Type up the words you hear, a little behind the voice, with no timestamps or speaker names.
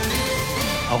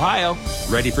Ohio,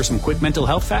 ready for some quick mental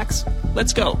health facts?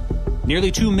 Let's go.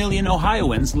 Nearly 2 million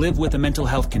Ohioans live with a mental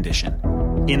health condition.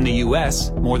 In the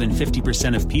U.S., more than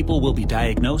 50% of people will be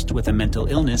diagnosed with a mental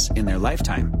illness in their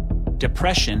lifetime.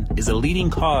 Depression is a leading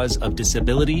cause of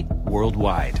disability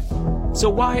worldwide. So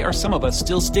why are some of us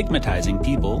still stigmatizing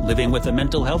people living with a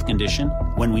mental health condition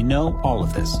when we know all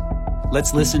of this?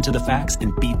 Let's listen to the facts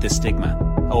and beat the stigma.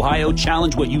 Ohio,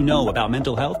 challenge what you know about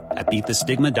mental health at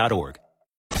beatthestigma.org.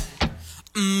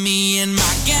 Me and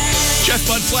my gang. Jeff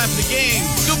Bud flapping the game.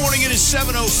 Good morning. It is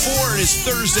 7:04. It is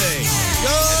Thursday. It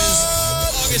is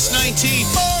August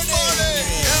 19th. Morning.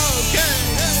 Okay.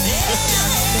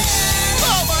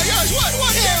 Oh my gosh. What?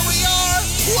 Here we are.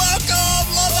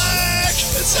 Welcome, Lubbock.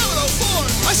 It's 7:04.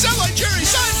 I sound like Jerry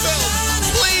Seinfeld.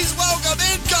 Please welcome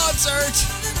in concert.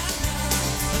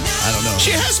 I don't know.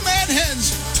 She has man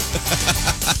hens.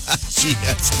 She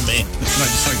has man.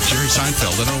 It's like Jerry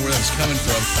Seinfeld. I don't know where that was coming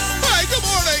from. Hi, good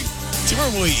morning. Do you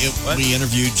remember we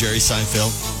interviewed Jerry Seinfeld?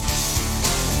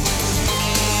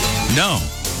 No.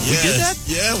 We did that?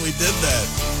 Yeah, we did that.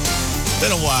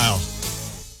 Been a while.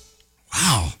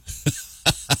 Wow.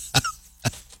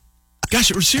 Gosh,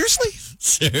 seriously?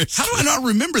 Seriously. How do I not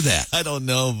remember that? I don't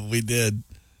know, but we did.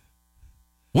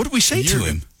 What did we say to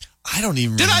him? I don't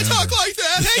even Did remember. I talk like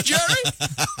that? Hey, Jerry.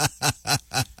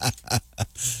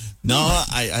 No,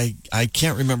 I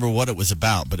can't remember what it was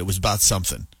about, but it was about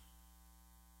something.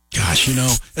 Gosh,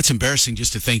 that's embarrassing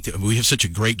just to think that we have such a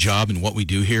great job in what we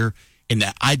do here, and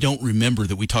that I don't remember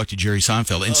that we talked to Jerry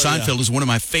Seinfeld. And Seinfeld is one of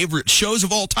my favorite shows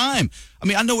of all time. I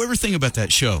mean, I know everything about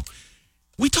that show.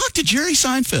 We talked to Jerry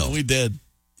Seinfeld. We did.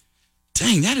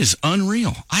 Dang, that is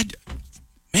unreal. I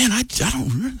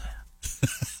don't remember that.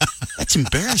 That's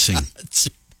embarrassing.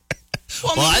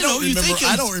 Well, I don't remember.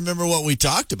 I don't remember what we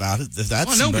talked about.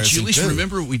 That's no, but you at least too.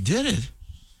 remember we did it.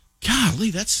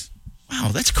 Golly, that's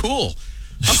cool.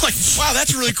 I was like, wow,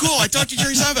 that's really cool. I talked to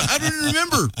Jerry Seinfeld. I don't even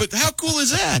remember, but how cool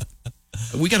is that?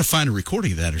 We got to find a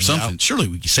recording of that or something. Yeah. Surely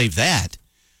we can save that.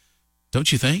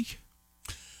 Don't you think?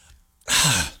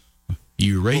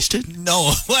 You erased it?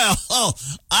 No. Well,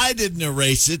 I didn't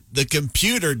erase it. The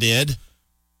computer did.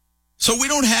 So we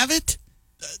don't have it?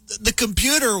 The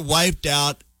computer wiped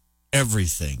out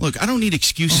everything. Look, I don't need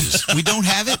excuses. We don't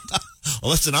have it?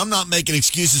 Well, listen, I'm not making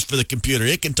excuses for the computer.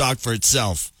 It can talk for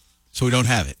itself. So we don't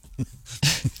have it?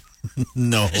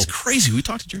 No. It's crazy. We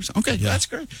talked to Jerry. Okay, yeah. That's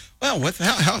great. Well,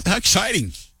 how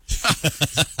exciting.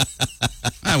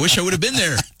 I wish I would have been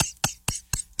there.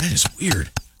 That is weird.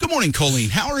 Good morning,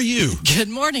 Colleen. How are you? Good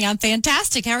morning. I'm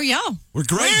fantastic. How are y'all? We're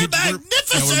great. We're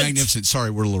magnificent. We're magnificent. Sorry,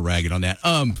 we're a little ragged on that.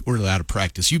 We're out of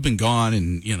practice. You've been gone,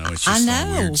 and it's just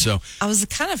all weird. So I was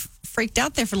kind of freaked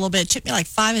out there for a little bit. It took me like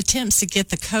 5 attempts to get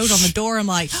the code on the door. I'm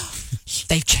like,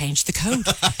 they've changed the code,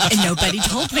 and nobody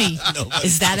told me.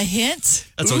 Is that a hint?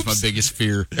 That's always my biggest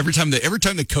fear. Every time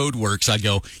the code works, I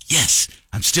go, yes,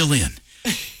 I'm still in.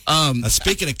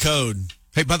 Speaking of code.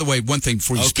 Hey, by the way, one thing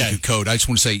before you speak of code, I just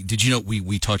want to say, did you know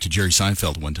we talked to Jerry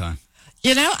Seinfeld one time?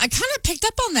 I kind of picked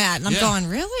up on that, and I'm going,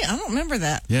 really? I don't remember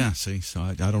that. Yeah, see, so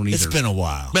I don't either. It's been a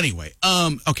while. But anyway,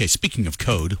 okay, speaking of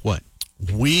code, what?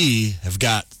 We have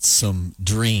got some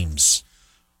dreams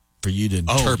for you to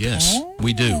interpret. Oh, yes,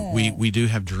 we do. We do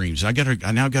have dreams. I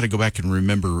now got to go back and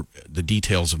remember the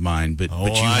details of mine, but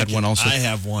you had one also. I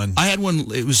have one. I had one.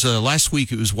 It was last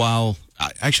week. It was while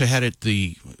I actually had it.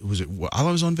 While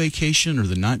I was on vacation or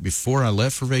the night before I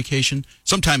left for vacation,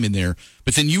 sometime in there.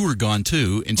 But then you were gone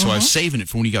too, and so I was saving it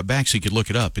for when you got back so you could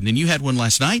look it up. And then you had one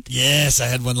last night. Yes, I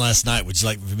had one last night. Would you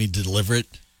like for me to deliver it?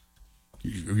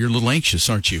 You're a little anxious,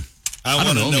 aren't you? I want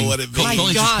to know what it means.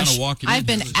 My gosh, I've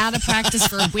been out of practice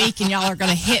for a week, and y'all are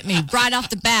going to hit me right off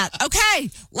the bat.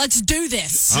 Okay, let's do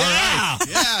this. Yeah,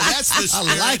 that's the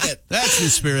spirit. I like it. That's the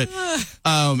spirit.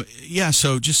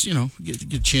 So just get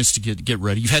a chance to get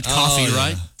ready. You've had coffee,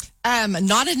 right?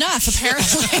 Not enough,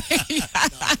 apparently.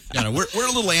 We're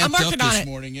a little amped up this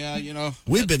morning. Yeah,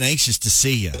 We've been anxious to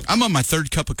see you. I'm on my 3rd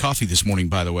cup of coffee this morning,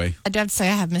 by the way. I do have to say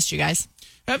I have missed you guys.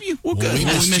 Have you? Well, good. We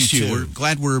missed you. We're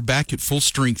glad we're back at full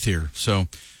strength here. So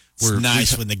it's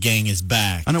nice when the gang is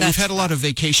back. I know we've had a lot of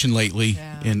vacation lately,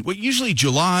 and usually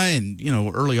July and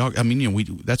early August. I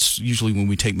mean, that's usually when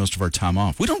we take most of our time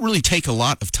off. We don't really take a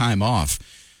lot of time off,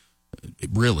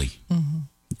 really,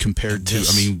 compared to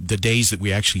the days that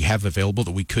we actually have available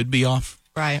that we could be off.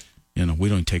 Right. We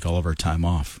don't take all of our time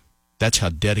off. That's how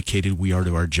dedicated we are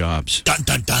to our jobs. Dun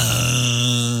dun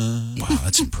dun! Wow,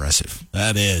 that's impressive.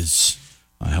 That is.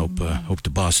 I hope the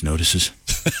boss notices.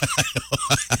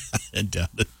 I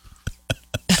doubt it.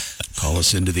 Call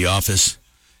us into the office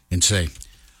and say,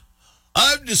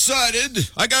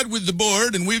 I got with the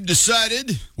board, and we've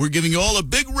decided we're giving you all a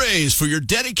big raise for your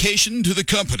dedication to the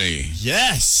company.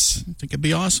 Yes. I think it'd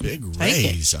be awesome. Big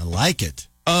raise. I like it.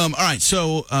 All right.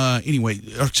 So, anyway,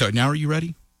 sorry, now are you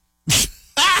ready?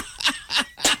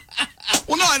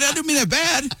 Well, no, I didn't mean that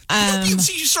bad. You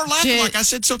start laughing like I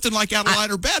said something like out of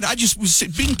line or bad. I just was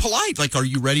being polite. Like, are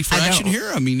you ready for action here?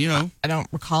 I mean, you know. I don't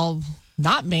recall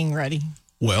not being ready.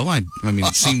 Well, I mean,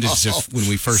 it seemed as if when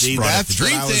we first brought up the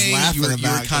dream thing, you were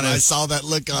kind of. I saw that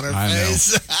look on her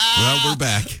face. Well, we're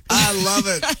back. I love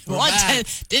it. Well,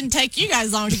 it didn't take you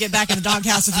guys long to get back in the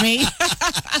doghouse with me.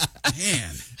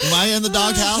 Man. Am I in the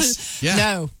doghouse? Yeah.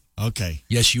 No. Okay.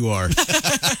 Yes, you are.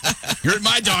 You're in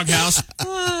my doghouse. All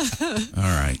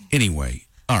right. Anyway.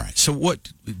 All right. So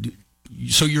what?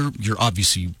 So you're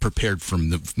obviously prepared from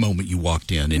the moment you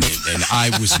walked in, and I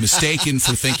was mistaken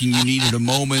for thinking you needed a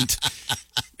moment.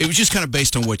 It was just kind of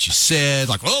based on what you said,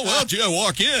 like, oh, well, gee, I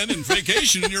walk in and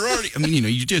vacation, and you're already. I mean, you know,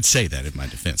 you did say that in my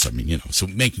defense. I mean, you know, so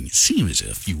making it seem as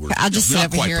if you were. I'll just sit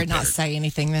over here prepared. and not say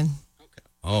anything then.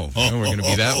 Oh, well, we're going to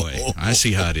be that way. I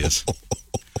see how it is.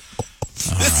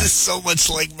 This is so much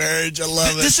like marriage. I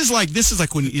love it. This is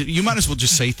like when you might as well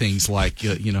just say things like,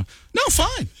 you know, no,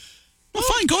 fine. Well,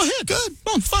 fine, go ahead. Good.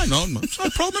 No, fine. No, it's not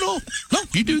a problem at all. No,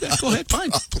 you do that. Go ahead. Fine.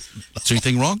 Is there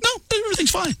anything wrong? No,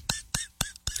 everything's fine.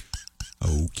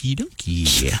 Okie dokie.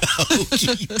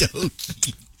 Okie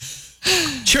dokie.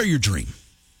 Share your dream.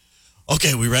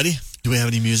 Okay, we ready? Do we have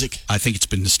any music? I think it's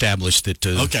been established that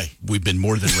we've been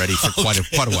more than ready for quite a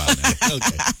while now.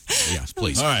 Okay. Yes,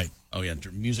 please. All right. Oh, yeah,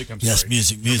 music, I'm Yes, sorry.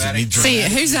 music. See,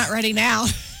 who's not ready now?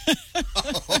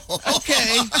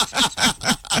 Okay.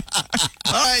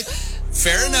 All right.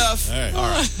 Fair enough. All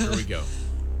right, here we go.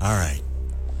 All right.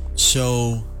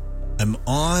 So I'm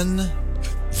on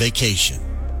vacation,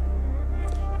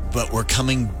 but we're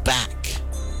coming back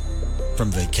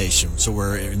from vacation. So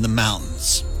we're in the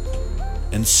mountains.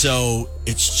 And so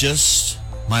it's just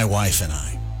my wife and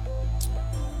I.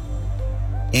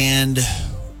 And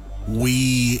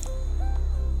we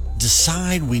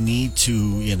decide we need to,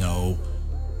 you know,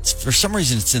 for some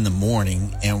reason it's in the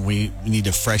morning and we need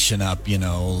to freshen up, you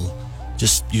know,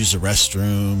 just use the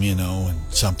restroom, you know,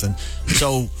 and something.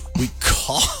 So we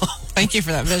call. Thank you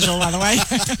for that visual, by the way.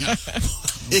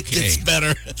 It gets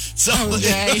better. So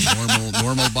Okay.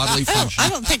 Normal bodily function. I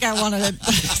don't think I want to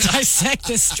dissect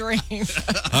this dream.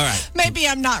 all right. Maybe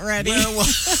I'm not ready.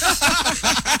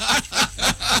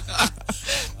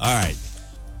 All right.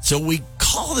 So we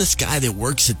call this guy that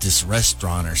works at this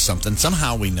restaurant or something.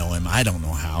 Somehow we know him. I don't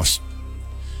know how.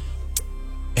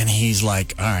 And he's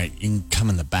like, all right, you can come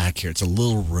in the back here. It's a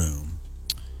little room.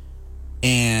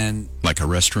 And Like a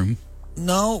restroom?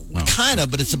 no, kind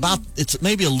of, but it's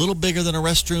maybe a little bigger than a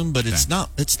restroom, but it's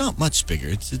not much bigger.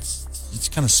 It's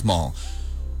kind of small.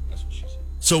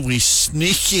 So we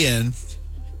sneak in,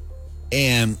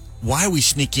 and why we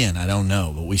sneak in, I don't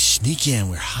know, but we sneak in.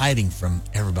 We're hiding from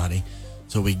everybody.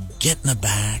 So we get in the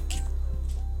back.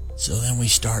 So then we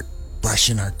start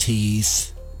brushing our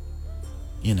teeth,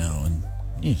 you know, and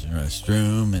use the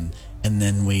restroom. And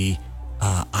then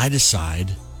I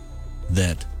decide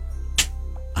that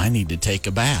I need to take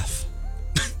a bath.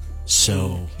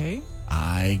 So Okay.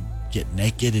 I get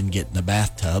naked and get in the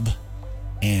bathtub.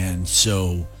 And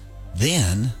so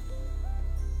then,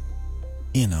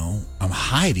 you know, I'm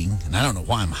hiding, and I don't know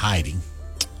why I'm hiding.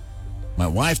 My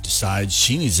wife decides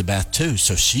she needs a bath too,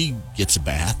 so she gets a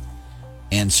bath.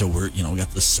 And so we're, you know, we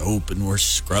got the soap and we're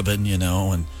scrubbing, you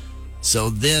know, and so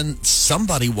then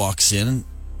somebody walks in,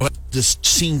 this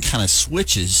scene kind of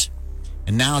switches,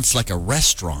 and now it's like a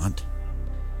restaurant.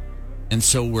 And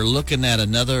so we're looking at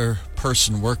another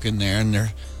person working there, and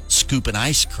they're scooping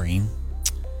ice cream.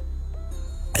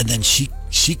 And then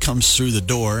she comes through the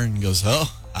door and goes,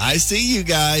 "Oh, I see you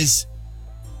guys.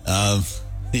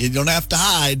 You don't have to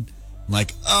hide." I'm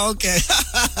like, oh, "Okay."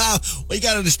 Well, you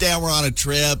got to understand we're on a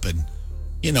trip, and,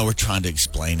 you know, we're trying to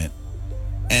explain it.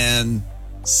 And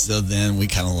so then we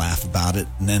kind of laugh about it.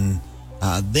 And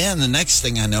then the next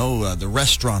thing I know, the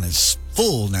restaurant is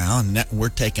full now, and we're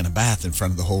taking a bath in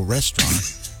front of the whole restaurant.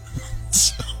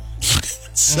 so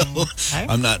Okay.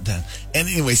 I'm not done. And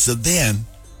anyway, so then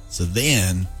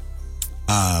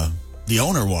the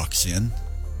owner walks in,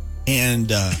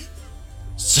 and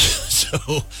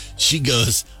so she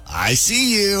goes, "I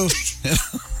see you."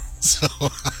 So I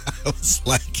was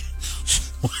like,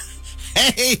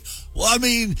 "Hey, well, I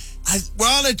mean, we're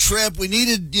on a trip. We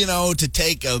needed, you know, to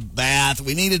take a bath.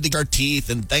 We needed to get our teeth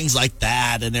and things like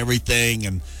that and everything.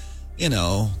 And, you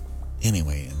know,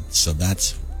 anyway, and so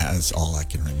that's all I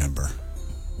can remember."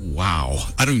 Wow,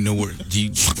 I don't even know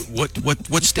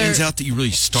what stands out that you really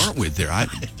start with there.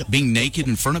 Being naked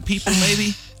in front of people,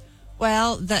 maybe.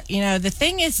 Well, the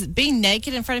thing is, being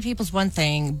naked in front of people is one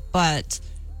thing, but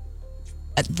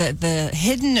the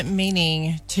hidden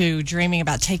meaning to dreaming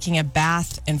about taking a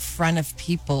bath in front of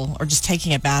people or just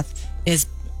taking a bath is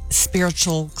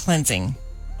spiritual cleansing.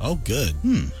 Oh, good.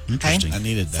 Interesting. I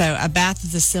needed that. So a bath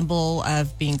is a symbol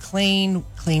of being clean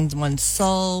one's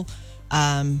soul.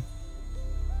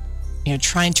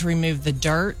 Trying to remove the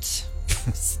dirt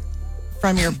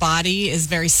from your body is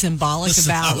very symbolic.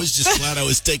 Listen, about. I was just glad I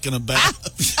was taking a bath.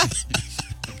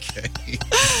 Okay.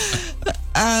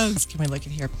 Can we look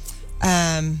at here?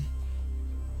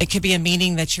 It could be a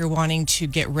meaning that you're wanting to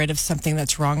get rid of something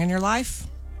that's wrong in your life.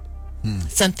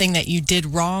 Something that you did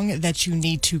wrong that you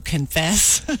need to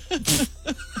confess.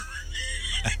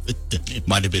 It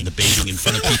might have been the bathing in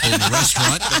front of people in the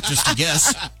restaurant, but just a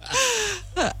guess.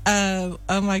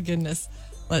 Oh my goodness.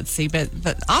 Let's see, but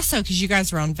also because you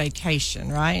guys were on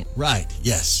vacation, right? Right.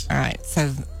 Yes. All right.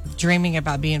 So dreaming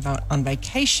about being on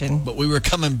vacation. But we were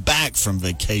coming back from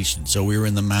vacation, so we were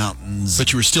in the mountains.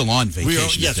 But you were still on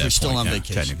vacation. Yes, we're still on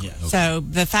vacation. Technically. Yes. Okay. So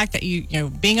the fact that you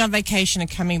being on vacation and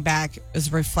coming back is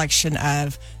a reflection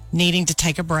of needing to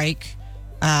take a break,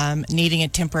 needing a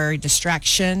temporary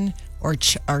distraction or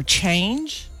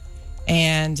change,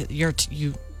 and you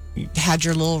had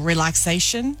your little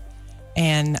relaxation,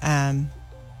 and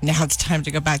now it's time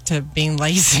to go back to being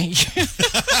lazy.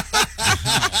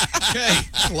 Okay,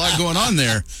 a lot going on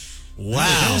there. Wow,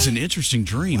 that was an interesting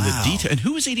dream. Wow. The detail. And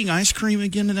who was eating ice cream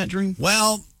again in that dream?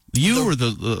 Well, you or the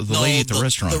lady at the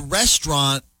restaurant? The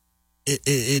restaurant.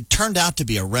 It turned out to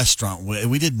be a restaurant.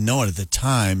 We didn't know it at the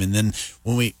time, and then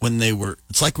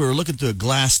it's like we were looking through a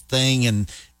glass thing,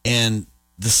 and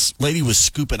this lady was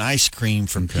scooping ice cream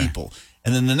from people.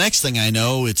 And then the next thing I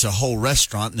know, it's a whole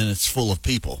restaurant, and then it's full of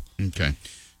people. Okay.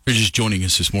 If you're just joining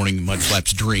us this morning,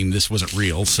 Mudflap's dream, this wasn't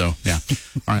real, so yeah.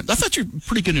 All right. I thought you were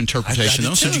pretty good interpretation,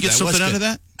 though. So did you get something out of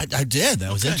that? I did.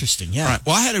 That was interesting, yeah. All right.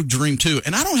 Well, I had a dream, too,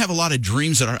 and I don't have a lot of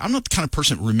dreams I'm not the kind of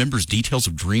person that remembers details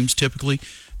of dreams, typically.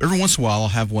 Every once in a while, I'll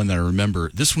have one that I remember.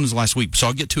 This one was last week, so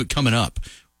I'll get to it coming up.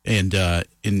 And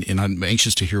I'm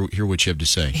anxious to hear what you have to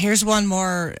say. Here's one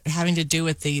more having to do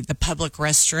with the public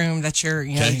restroom that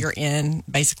you're in,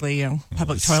 basically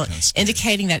public toilet,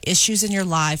 indicating that issues in your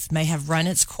life may have run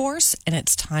its course and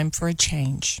it's time for a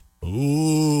change.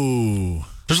 Ooh,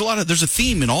 there's a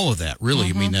theme in all of that, really.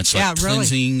 I mean, that's like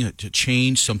cleansing, to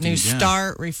change something, new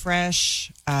start,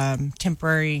 refresh,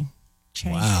 temporary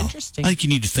change. Wow. Interesting. I think you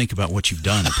need to think about what you've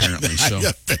done. Apparently, so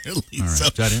apparently, all right. so.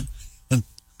 Is that it?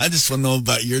 I just want to know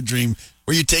about your dream.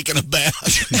 Were you taking a bath?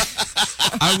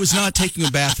 I was not taking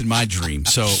a bath in my dream.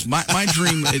 So my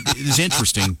dream is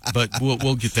interesting, but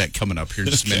we'll get that coming up here in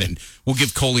just a minute. We'll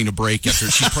give Colleen a break after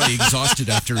she's probably exhausted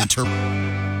after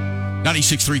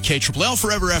 96.3 KLLL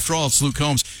Forever After All. It's Luke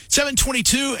Combs.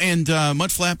 7:22 and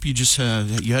Mudflap. You just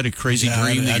you had a crazy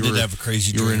dream. I did have a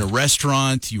crazy dream. You were in a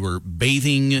restaurant. You were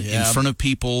bathing in front of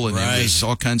people, and there was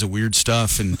all kinds of weird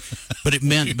stuff. But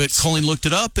Colleen looked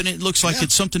it up, and it looks like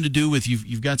it's something to do with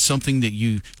you've got something that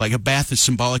you like. A bath is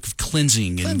symbolic of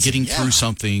cleansing and getting through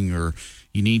something, or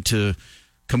you need to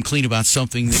come clean about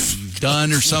something that you've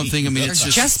done or something. I mean, it's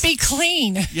just be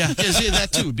clean. Yeah, that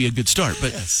too would be a good start.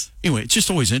 But anyway, it's just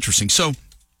always interesting. So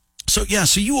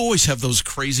you always have those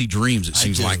crazy dreams, it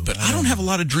seems like. But I don't have a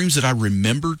lot of dreams that I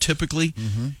remember typically,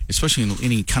 especially in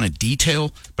any kind of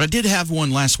detail. But I did have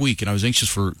one last week, and I was anxious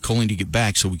for Colleen to get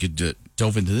back so we could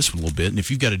delve into this one a little bit. And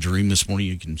if you've got a dream this morning,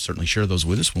 you can certainly share those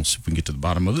with us. We'll see if we can get to the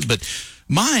bottom of it. But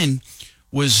mine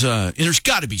was, and there's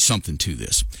got to be something to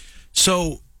this.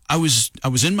 So I was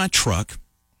in my truck,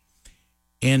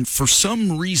 and for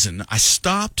some reason I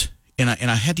stopped and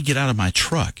I had to get out of my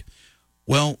truck.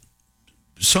 Well,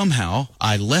 somehow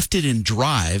I left it in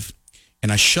drive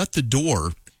and I shut the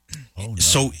door. Oh, no.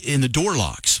 So in the door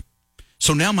locks.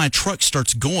 So now my truck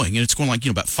starts going, and it's going like,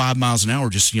 about 5 miles an hour,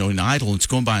 just, in idle, and it's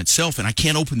going by itself, and I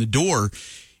can't open the door.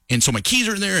 And so my keys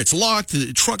are in there, it's locked,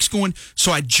 the truck's going.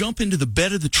 So I jump into the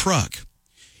bed of the truck.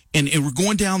 And we're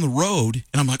going down the road,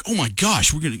 and I'm like, oh my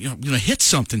gosh, we're gonna hit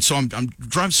something. So I'm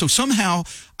driving. So somehow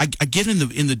I get in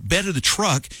the bed of the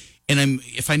truck, and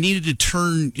if I needed to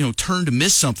turn to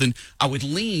miss something, I would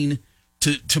lean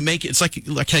to make it. It's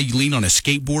like how you lean on a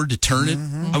skateboard to turn it.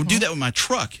 I would do that with my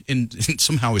truck, and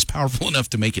somehow I was powerful enough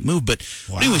to make it move. But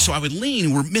anyway, so I would lean,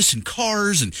 and we're missing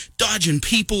cars and dodging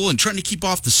people and trying to keep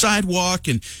off the sidewalk,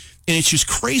 and it's just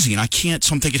crazy. And I can't.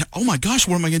 So I'm thinking, oh my gosh,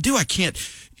 what am I gonna do? I can't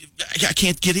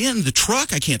get in the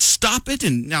truck. I can't stop it.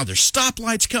 And now there's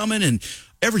stoplights coming and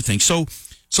everything. So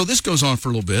this goes on for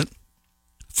a little bit.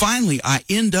 Finally, I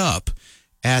end up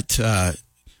at I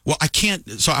can't.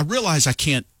 So I realize I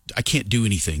can't do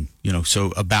anything,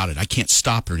 so about it. I can't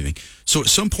stop or anything. So at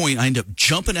some point I end up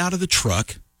jumping out of the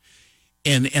truck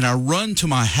and I run to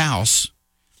my house.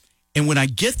 And when I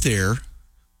get there,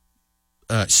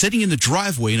 sitting in the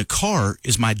driveway in a car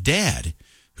is my dad,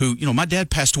 who, my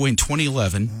dad passed away in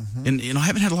 2011. Mm-hmm. And, I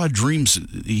haven't had a lot of dreams.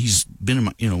 He's been in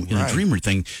my, in a dreamer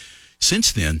thing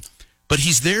since then. But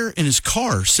he's there in his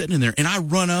car sitting in there. And I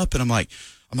run up and I'm like,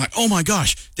 oh my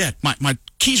gosh, Dad, my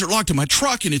keys are locked in my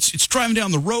truck and it's driving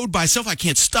down the road by itself. I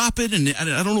can't stop it and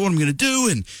I don't know what I'm going to do.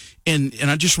 And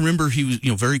I just remember he was,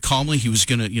 very calmly, he was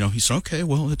going to, he said, okay,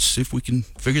 well, let's see if we can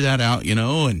figure that out,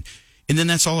 and then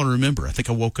that's all I remember. I think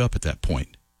I woke up at that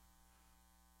point.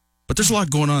 But there's a lot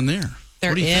going on there.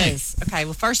 There what do you is. think? Okay,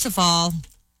 well, first of all,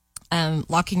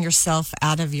 locking yourself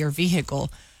out of your vehicle,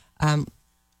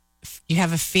 you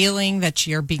have a feeling that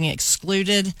you're being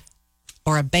excluded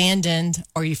or abandoned,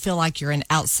 or you feel like you're an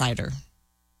outsider.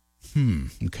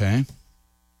 Okay.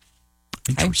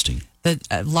 Interesting. The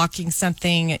locking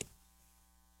something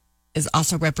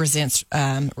also represents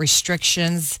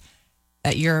restrictions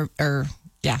that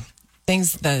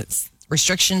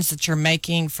restrictions that you're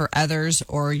making for others,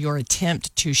 or your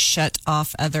attempt to shut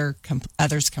off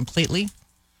others completely.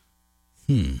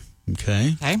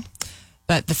 Okay. Okay.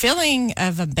 But the feeling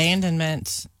of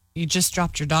abandonment, you just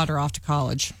dropped your daughter off to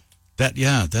college. That's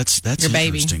Your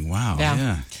baby. Interesting. Wow.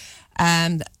 Yeah.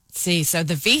 So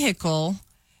the vehicle,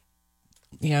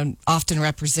 often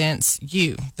represents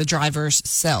you, the driver's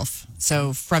self.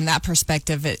 So from that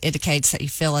perspective, it indicates that you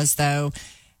feel as though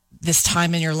this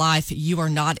time in your life you are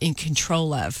not in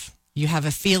control of. You have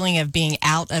a feeling of being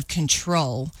out of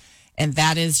control, and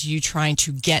that is you trying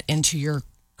to get into your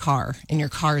car, and your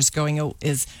car is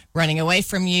running away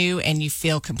from you, and you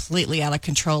feel completely out of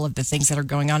control of the things that are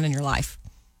going on in your life.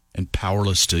 And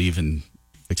powerless to even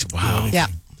fix it. Wow. Yeah.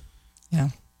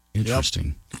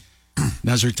 Interesting.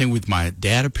 Now, is there anything with my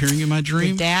dad appearing in my dream?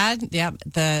 Your dad,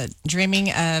 the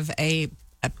dreaming of a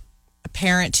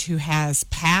parent who has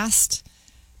passed.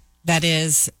 That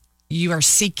is, you are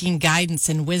seeking guidance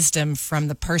and wisdom from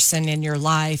the person in your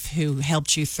life who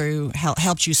helped you solve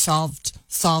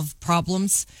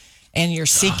problems, and you're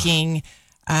seeking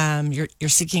you're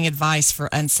seeking advice for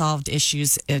unsolved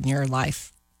issues in your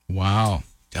life. Wow.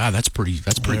 God, that's pretty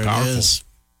There powerful. It is.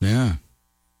 Yeah.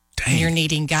 Dang. You're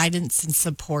needing guidance and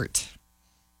support.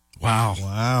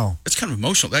 Wow. That's kind of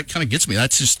emotional. That kind of gets me.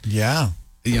 That's just, that's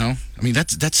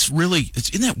really,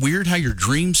 isn't that weird how your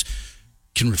dreams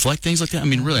can reflect things like that? I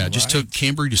mean, really, I just took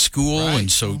Cambry to school.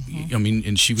 And so,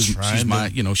 and she's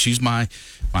my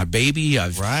baby.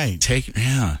 I've taken,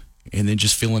 and then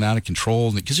just feeling out of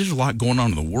control because there's a lot going on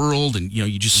in the world. And,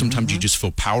 you just, sometimes you just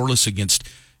feel powerless against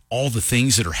all the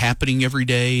things that are happening every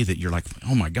day that you're like,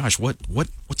 oh my gosh,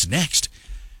 what's next?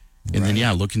 And then,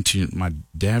 looking to my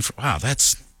dad, wow,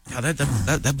 that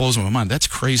blows my mind. That's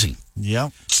crazy.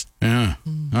 Yep. Yeah.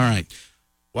 All right.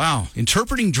 Wow.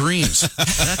 Interpreting dreams.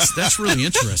 That's really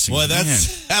interesting. Well, that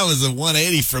was a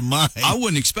 180 from mine. I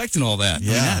wasn't expecting all that.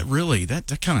 Yeah. I mean,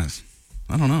 that kind of,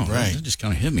 I don't know. Right. That just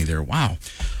kind of hit me there. Wow.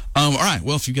 All right.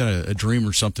 Well, if you got a dream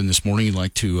or something this morning you'd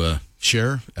like to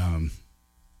share,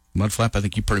 Mudflap, I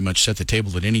think you pretty much set the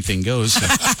table that anything goes.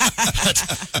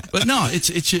 But no, it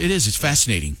is. It's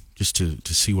fascinating just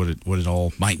to see what it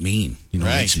all might mean.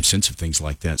 Make some sense of things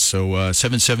like that. So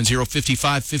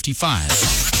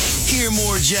 770-5555. Hear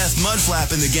more Jeff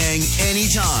Mudflap and the gang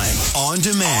anytime on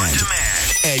demand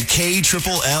at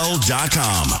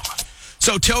KLLL.com.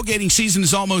 So tailgating season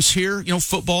is almost here.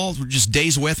 Football, we're just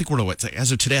days away. I think we're,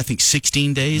 as of today, I think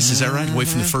 16 days. Is that right? Away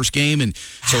from the first game. And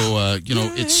so,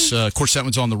 it's, of course, that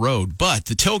one's on the road. But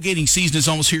the tailgating season is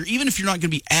almost here. Even if you're not going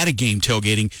to be at a game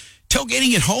tailgating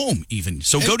at home even.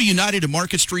 So go to United and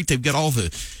Market Street. They've got all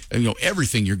the,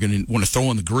 everything you're going to want to throw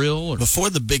on the grill. Before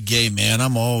the big game, man,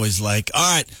 I'm always like,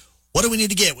 all right, what do we need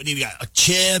to get? We need to get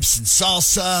chips and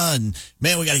salsa, and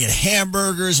man, we got to get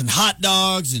hamburgers and hot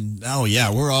dogs, and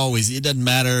it doesn't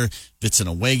matter if it's an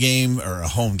away game or a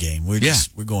home game. We're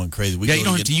going crazy. We you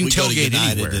can tailgate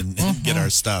United anywhere and get our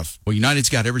stuff. Well, United's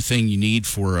got everything you need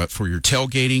for your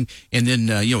tailgating, and then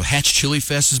Hatch Chili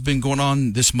Fest has been going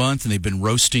on this month, and they've been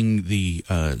roasting the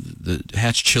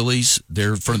Hatch chilies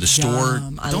there in front of the store.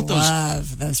 I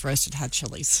love those roasted hot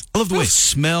chilies. I love the way it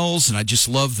smells, and I just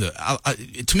love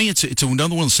to me, it's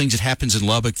another one of those things that happens in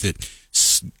Lubbock that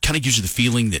kind of gives you the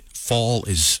feeling that fall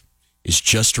is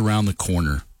just around the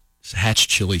corner. It's Hatch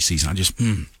chili season. I just,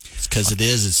 It's because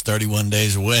it's 31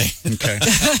 days away. Okay.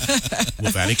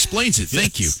 Well, that explains it.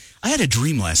 Thank you. I had a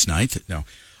dream last night.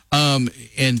 And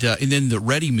then the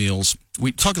ready meals.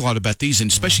 We talk a lot about these,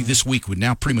 and especially this week when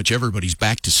now pretty much everybody's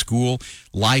back to school.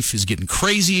 Life is getting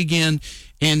crazy again.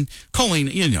 And Colleen,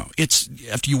 it's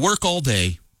after you work all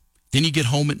day, then you get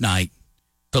home at night.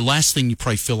 The last thing you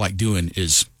probably feel like doing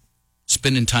is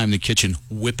spending time in the kitchen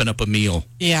whipping up a meal.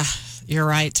 Yeah, you're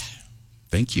right.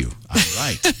 Thank you. I'm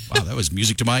right. Wow, that was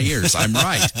music to my ears. I'm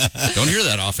right. Don't hear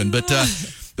that often, but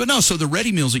no. So the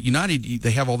ready meals at United,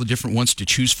 they have all the different ones to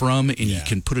choose from, and you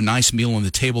can put a nice meal on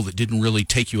the table that didn't really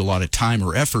take you a lot of time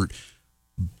or effort,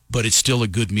 but it's still a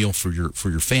good meal for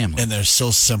your family. And they're so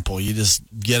simple. You just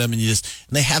get them, and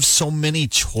they have so many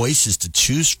choices to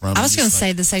choose from. I was going to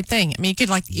say the same thing. I mean, you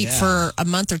could eat for a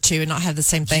month or two and not have the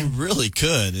same thing. You really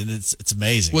could, and it's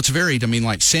amazing. Well, it's varied. I mean,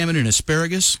 like salmon and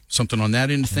asparagus, something on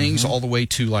that end of things, all the way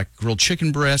to like grilled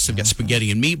chicken breasts. They've got spaghetti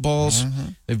and meatballs.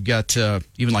 They've got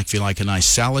even if you like a nice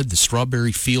salad, the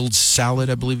Strawberry Fields salad,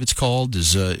 I believe it's called,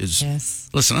 is. Yes.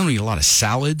 Listen, I don't eat a lot of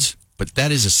salads, but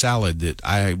that is a salad that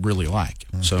I really like.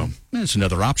 So that's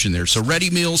another option there. So ready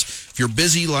meals, if you're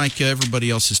busy like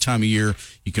everybody else this time of year,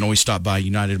 you can always stop by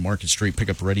United Market Street, pick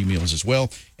up ready meals as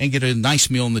well, and get a nice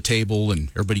meal on the table, and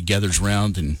everybody gathers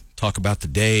around and talk about the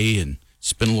day and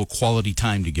spend a little quality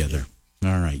time together.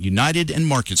 All right, United and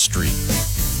Market Street.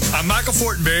 I'm Michael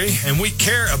Fortenberry, and we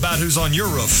care about who's on your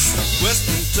roof.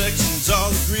 Western Texans all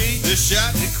agree they're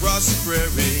shouting across the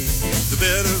prairie. The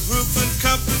Better Roofing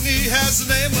Company has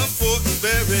the name of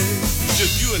Fortenberry.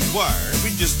 Should you inquire,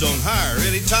 we just don't hire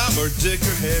any Tom or Dick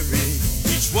or Harry.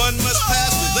 Each one must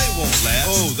pass or they won't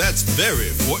last. Oh, that's very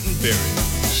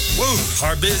Fortenberry. Woo,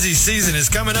 our busy season is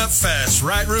coming up fast,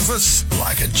 right, Rufus?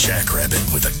 Like a jackrabbit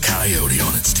with a coyote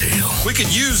on its tail. We could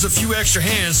use a few extra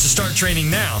hands to start training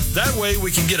now. That way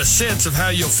we can get a sense of how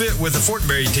you'll fit with the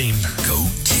Fortenberry team. Go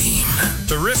team.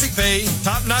 Terrific pay,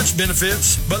 top-notch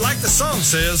benefits, but like the song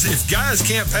says, if guys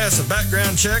can't pass a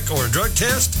background check or a drug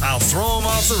test, I'll throw them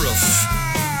off the roof.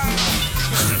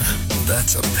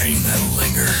 That's a pain that'll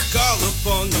linger. Call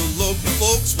upon your local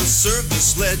folks with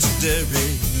service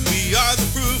legendary. We are the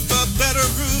proof a better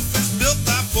roof is built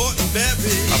by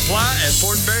Fortenberry. Apply at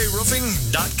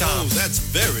FortenberryRoofing.com. Oh, that's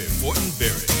very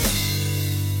Fortenberry.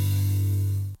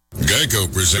 Geico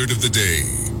Preserve of the Day.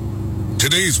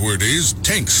 Today's word is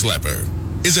tank slapper.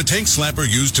 Is a tank slapper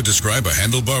used to describe a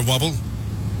handlebar wobble?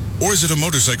 Or is it a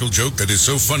motorcycle joke that is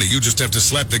so funny you just have to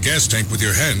slap the gas tank with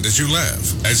your hand as you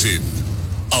laugh? As in...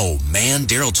 Oh, man,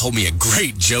 Daryl told me a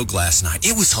great joke last night.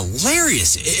 It was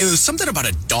hilarious. It was something about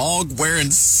a dog wearing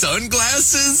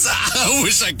sunglasses. I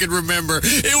wish I could remember.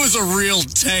 It was a real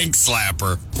tank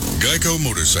slapper. Geico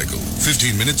Motorcycle.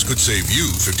 15 minutes could save you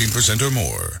 15% or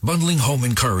more. Bundling home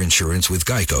and car insurance with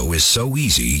Geico is so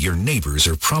easy, your neighbors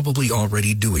are probably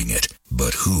already doing it.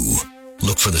 But who?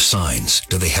 Look for the signs.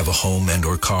 Do they have a home and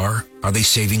or car? Are they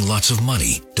saving lots of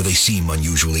money? Do they seem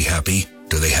unusually happy?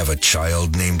 Do they have a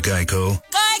child named Geico?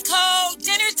 Geico,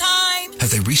 dinner time! Have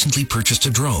they recently purchased a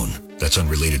drone? That's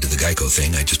unrelated to the Geico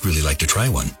thing. I just really like to try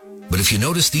one. But if you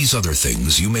notice these other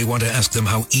things, you may want to ask them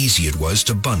how easy it was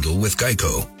to bundle with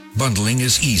Geico. Bundling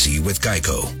is easy with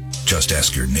Geico. Just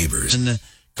ask your neighbors. And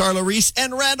Carla Reese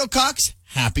and Randall Cox,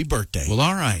 happy birthday. Well,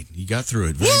 all right. You got through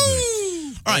it. Very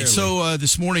good. All right. So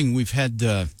this morning we've had,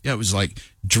 it was like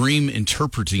Dream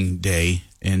Interpreting Day.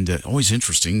 And always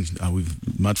interesting.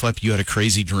 Mudflap, you had a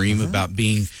crazy dream about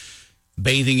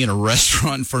bathing in a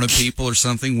restaurant in front of people or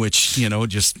something, which,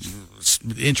 just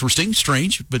interesting,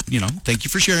 strange, but, thank you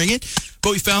for sharing it.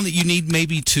 But we found that you need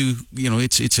maybe to,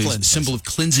 it's a symbol of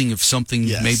cleansing of something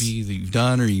maybe that you've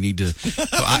done, or you need to,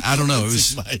 I don't know. It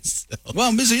was,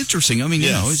 well, it was interesting. I mean,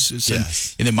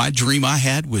 and then my dream I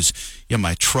had was,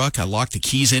 my truck, I locked the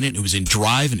keys in it, and it was in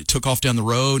drive, and it took off down the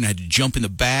road, and I had to jump in the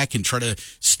back and try to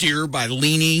steer by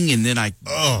leaning, and then I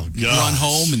run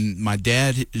home, and my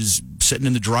dad is sitting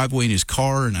in the driveway in his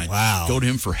car, and I go to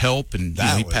him for help, and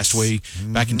he passed away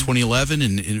back in 2011,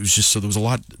 and it was just, so there was a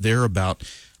lot there about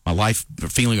my life,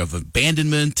 feeling of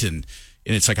abandonment, and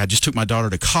it's like I just took my daughter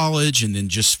to college, and then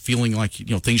just feeling like,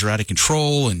 things are out of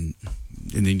control, and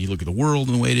then you look at the world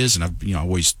and the way it is, and I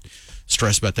always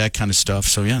stress about that kind of stuff.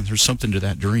 So there's something to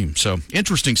that dream. So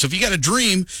interesting. So if you got a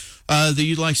dream that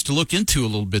you'd like to look into a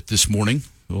little bit this morning,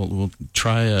 we'll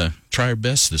try our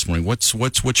best this morning. What's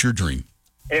your dream?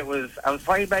 I was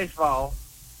playing baseball,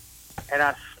 and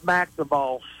I smacked the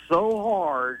ball so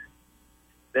hard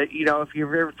that, if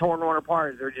you've ever torn one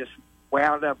apart, they're just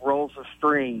wound up rolls of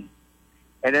string.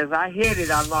 And as I hit it,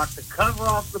 I knocked the cover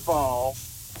off the ball,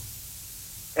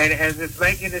 and as it's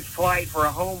making its flight for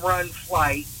a home run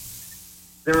flight,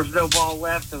 there was no ball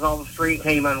left because all the string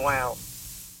came unwound.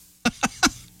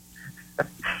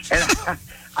 And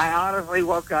I honestly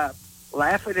woke up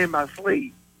laughing in my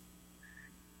sleep.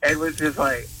 and was just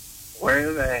like,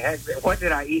 where the heck, what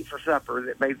did I eat for supper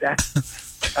that made that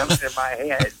come in my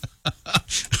head?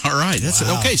 All right, that's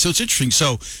okay. So it's interesting.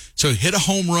 So hit a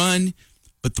home run,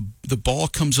 but the ball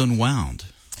comes unwound.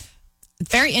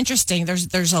 Very interesting.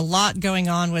 There's a lot going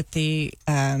on with the.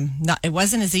 It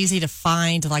wasn't as easy to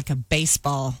find like a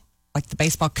baseball, like the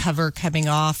baseball cover coming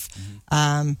off,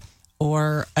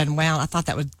 or unwound. I thought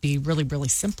that would be really, really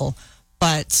simple.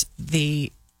 But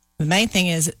the main thing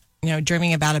is,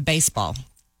 dreaming about a baseball.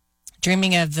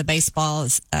 Dreaming of the baseball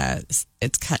is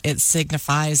it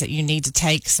signifies that you need to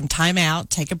take some time out,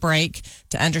 take a break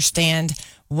to understand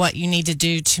what you need to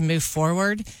do to move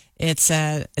forward. You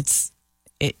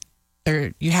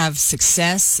have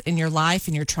success in your life,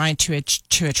 and you're trying to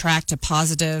attract a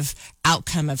positive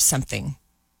outcome of something.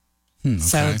 Okay.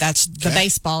 So that's the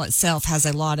baseball itself has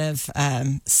a lot of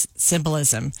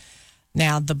symbolism.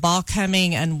 Now, the ball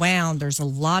coming unwound, there's a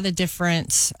lot of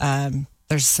different.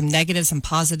 There's some negatives and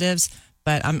positives,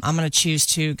 but I'm going to choose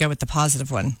to go with the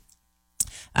positive one.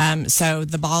 So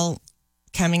the ball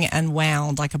coming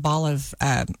unwound, like a ball of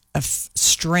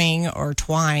string or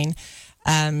twine.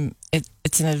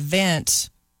 It's an event.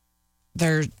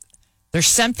 There's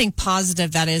something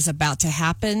positive that is about to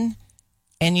happen,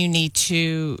 and you need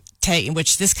to take,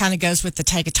 which this kind of goes with the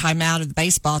take a time out of the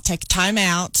baseball. Take a time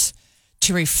out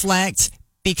to reflect,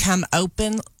 become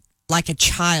open like a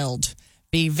child.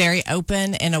 Be very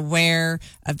open and aware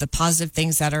of the positive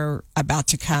things that are about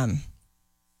to come.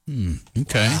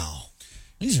 Okay. Wow.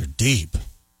 These are deep.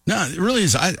 No, it really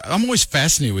is. I'm always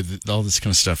fascinated with all this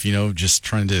kind of stuff, just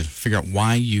trying to figure out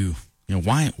why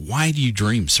why do you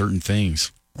dream certain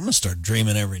things? I'm going to start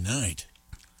dreaming every night.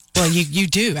 Well, you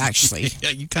do, actually. Yeah,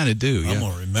 you kind of do. I'm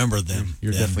going to remember them.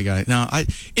 You're definitely got it. No,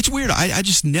 it's weird. I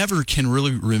just never can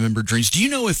really remember dreams. Do you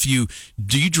know do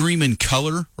you dream in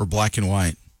color or black and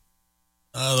white?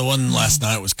 The one last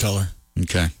night was color.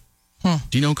 Okay.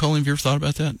 Do you know, Colleen, have you ever thought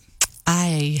about that?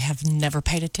 I have never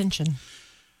paid attention.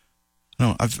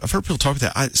 No, I've heard people talk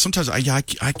about that. Sometimes I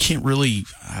can't really,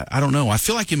 I don't know. I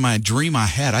feel like in my dream I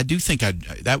had, I do think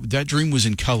that dream was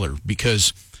in color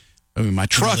because, my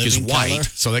truck is white, color?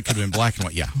 So that could have been black and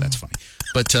white. Yeah, that's funny.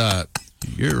 But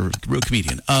you're a real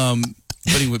comedian.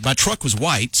 But anyway, my truck was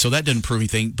white, so that doesn't prove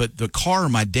anything. But the car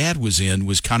my dad was in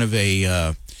was kind of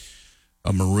a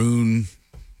maroon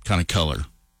kind of color.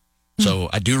 So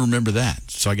I do remember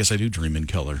that. So I guess I do dream in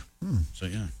color. So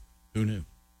yeah, who knew?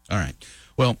 All right.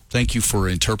 Well, thank you for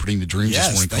interpreting the dreams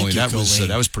this morning, Colleen.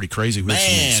 That was pretty crazy.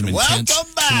 Man, welcome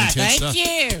back. Thank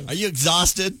you. Are you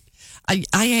exhausted? I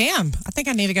am. I think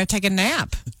I need to go take a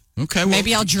nap. Okay.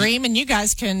 Maybe I'll dream and you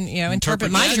guys can,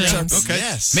 interpret my dreams. Okay.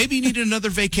 Yes. Maybe you need another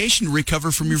vacation to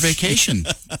recover from your vacation.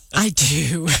 I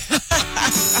do.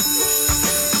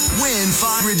 Win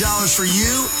 $500 for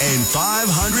you and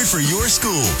 $500 for your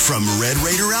school from Red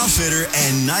Raider Outfitter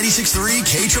and 96.3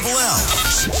 KLL.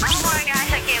 Oh my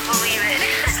gosh, I can't believe it.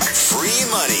 Free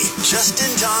money just in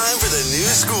time for the new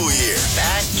school year.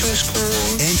 Back to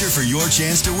school. Enter for your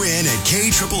chance to win at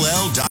KLL.com.